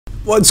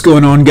What's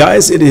going on,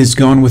 guys? It is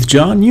Gone with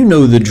John. You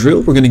know the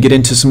drill. We're going to get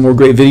into some more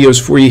great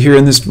videos for you here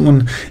in this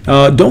one.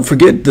 Don't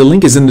forget, the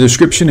link is in the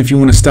description if you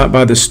want to stop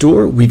by the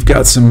store. We've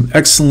got some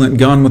excellent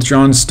Gone with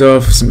John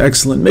stuff, some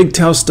excellent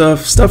MGTOW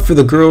stuff for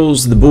the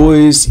girls, the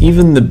boys,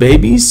 even the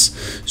babies.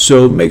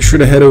 So make sure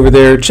to head over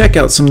there, check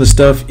out some of the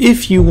stuff.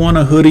 If you want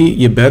a hoodie,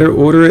 you better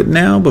order it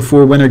now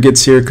before winter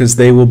gets here because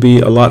they will be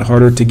a lot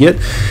harder to get.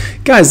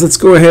 Guys, let's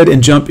go ahead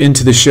and jump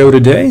into the show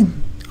today.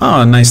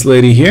 Ah, nice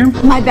lady here.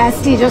 My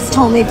bestie just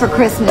told me for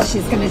Christmas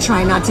she's going to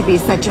try not to be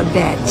such a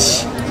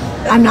bitch.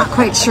 I'm not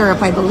quite sure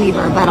if I believe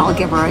her, but I'll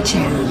give her a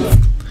chance.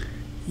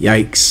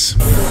 Yikes.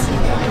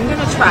 I'm going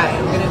to try.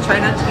 I'm going to try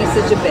not to be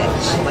such a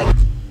bitch.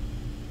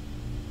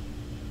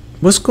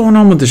 What's going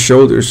on with the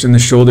shoulders and the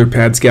shoulder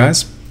pads,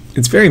 guys?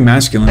 It's very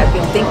masculine. I've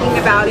been thinking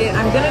about it.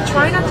 I'm going to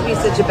try not to be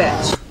such a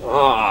bitch.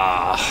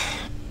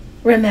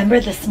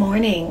 Remember this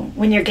morning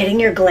when you're getting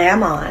your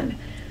glam on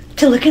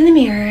to look in the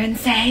mirror and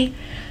say,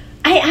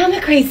 I am a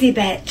crazy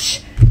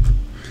bitch.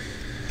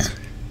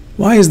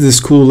 Why is this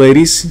cool,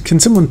 ladies? Can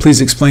someone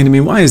please explain to me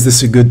why is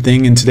this a good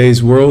thing in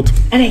today's world?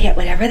 And I get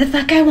whatever the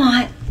fuck I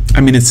want.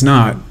 I mean, it's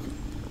not.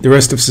 The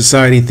rest of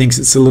society thinks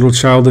it's a little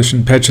childish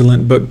and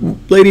petulant, but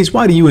ladies,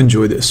 why do you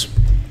enjoy this?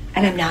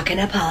 And I'm not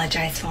gonna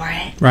apologize for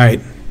it. Right.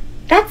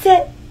 That's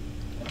it.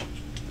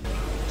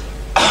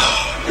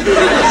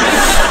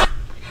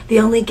 The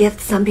only gift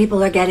some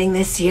people are getting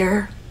this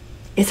year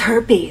is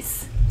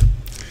herpes.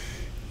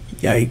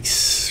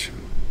 Yikes.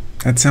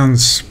 That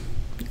sounds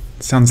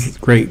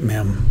great,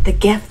 ma'am. The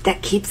gift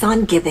that keeps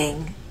on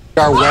giving.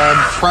 Our web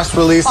press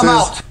releases.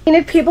 And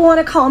if people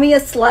want to call me a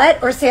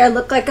slut or say I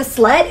look like a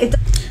slut,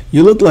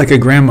 You look like a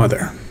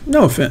grandmother.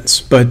 No offense,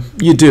 but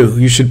you do.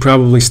 You should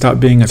probably stop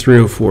being a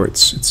 304.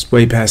 It's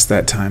way past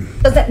that time.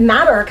 doesn't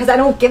matter because I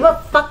don't give a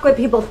fuck what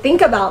people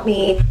think about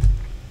me.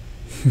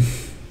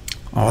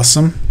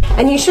 Awesome.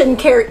 And you shouldn't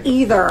care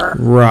either.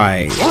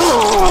 Right.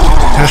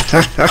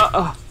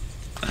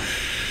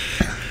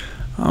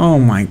 Oh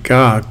my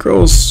God,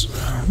 girls,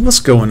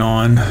 what's going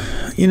on?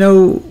 You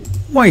know,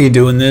 why are you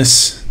doing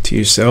this to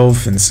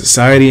yourself and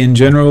society in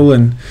general,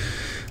 and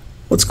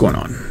what's going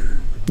on?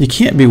 You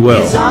can't be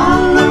well. He's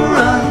on the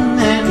run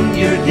and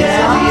your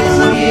daddy is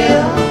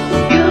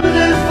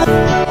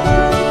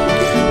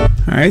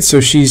here. Alright, so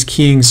she's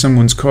keying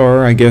someone's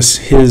car. I guess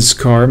his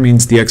car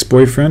means the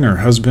ex-boyfriend or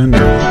husband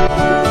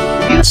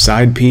or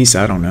side piece,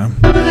 I don't know.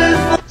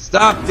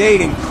 Stop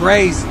dating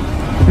crazy.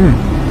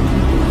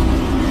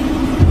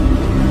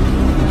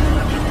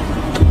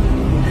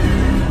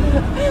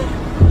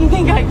 You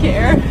think I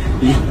care?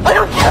 I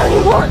don't care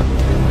anymore.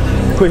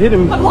 Quit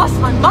hitting me. I lost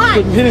my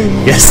mind. Quit hitting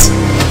me. Yes.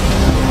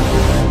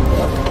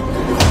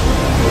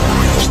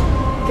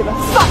 Give a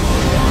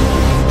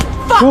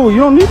fuck. Cool, you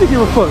don't need to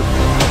give a fuck.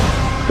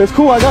 That's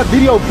cool, I got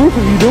video proof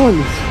of you doing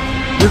this.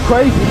 You're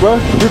crazy, bro.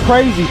 You're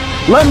crazy.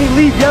 Let me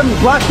leave. You have me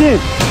blocked in.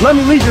 Let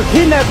me leave. You're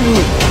kidnapping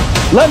me.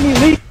 Let me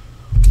leave.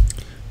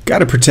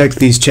 Gotta protect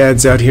these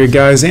Chads out here,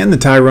 guys, and the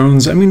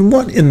Tyrones. I mean,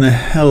 what in the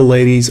hell,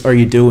 ladies, are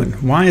you doing?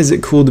 Why is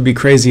it cool to be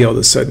crazy all of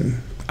a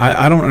sudden?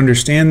 I don't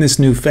understand this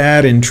new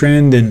fad and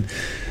trend, and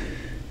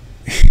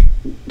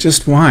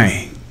just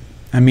why?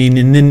 I mean,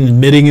 and then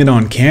admitting it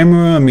on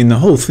camera. I mean, the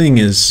whole thing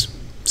is,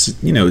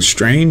 you know,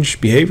 strange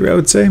behavior, I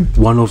would say.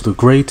 One of the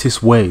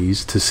greatest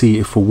ways to see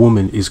if a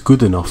woman is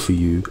good enough for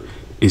you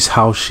is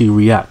how she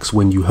reacts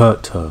when you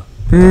hurt her.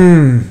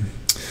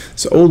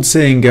 It's an old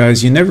saying,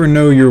 guys, you never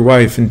know your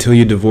wife until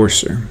you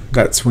divorce her.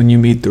 That's when you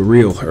meet the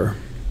real her.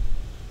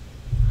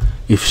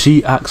 If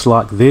she acts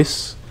like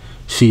this,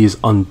 she is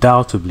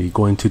undoubtedly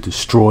going to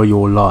destroy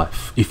your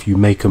life if you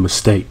make a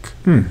mistake.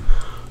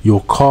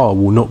 Your car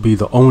will not be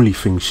the only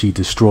thing she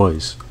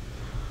destroys.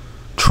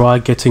 Try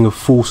getting a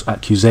false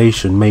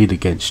accusation made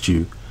against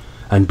you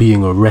and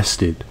being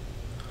arrested,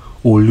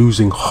 or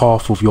losing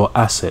half of your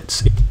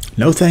assets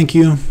No thank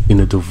you.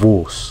 in a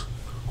divorce,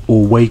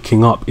 or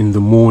waking up in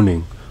the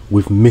morning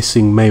with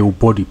missing male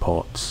body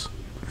parts.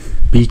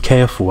 Be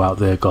careful out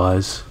there,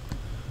 guys.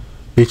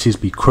 Bitches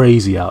be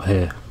crazy out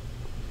here.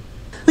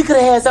 We could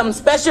have had something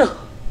special,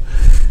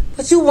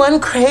 but you one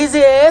crazy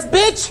ass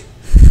bitch.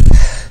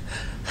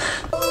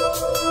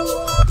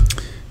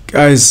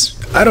 Guys,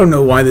 I don't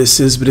know why this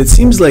is, but it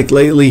seems like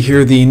lately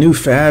here the new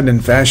fad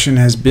and fashion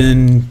has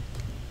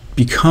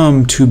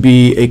become to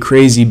be a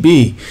crazy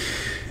bee.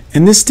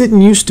 And this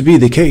didn't used to be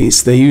the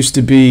case. They used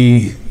to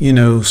be, you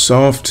know,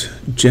 soft,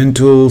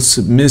 gentle,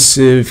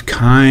 submissive,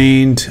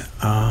 kind,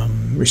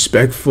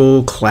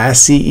 respectful,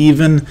 classy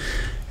even.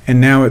 And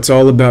now it's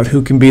all about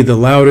who can be the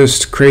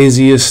loudest,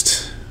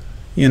 craziest,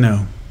 you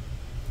know,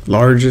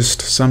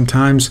 largest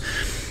sometimes.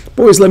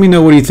 Boys, let me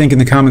know what you think in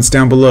the comments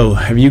down below.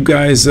 Have you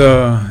guys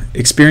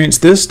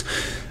experienced this?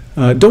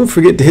 Don't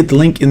forget to hit the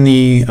link in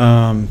the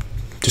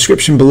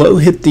description below.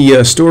 Hit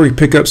the store,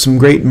 pick up some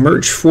great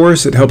merch for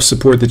us. It helps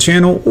support the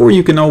channel, or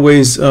you can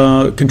always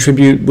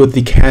contribute with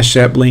the Cash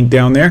App link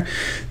down there.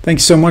 Thank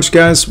you so much,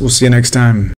 guys. We'll see you next time.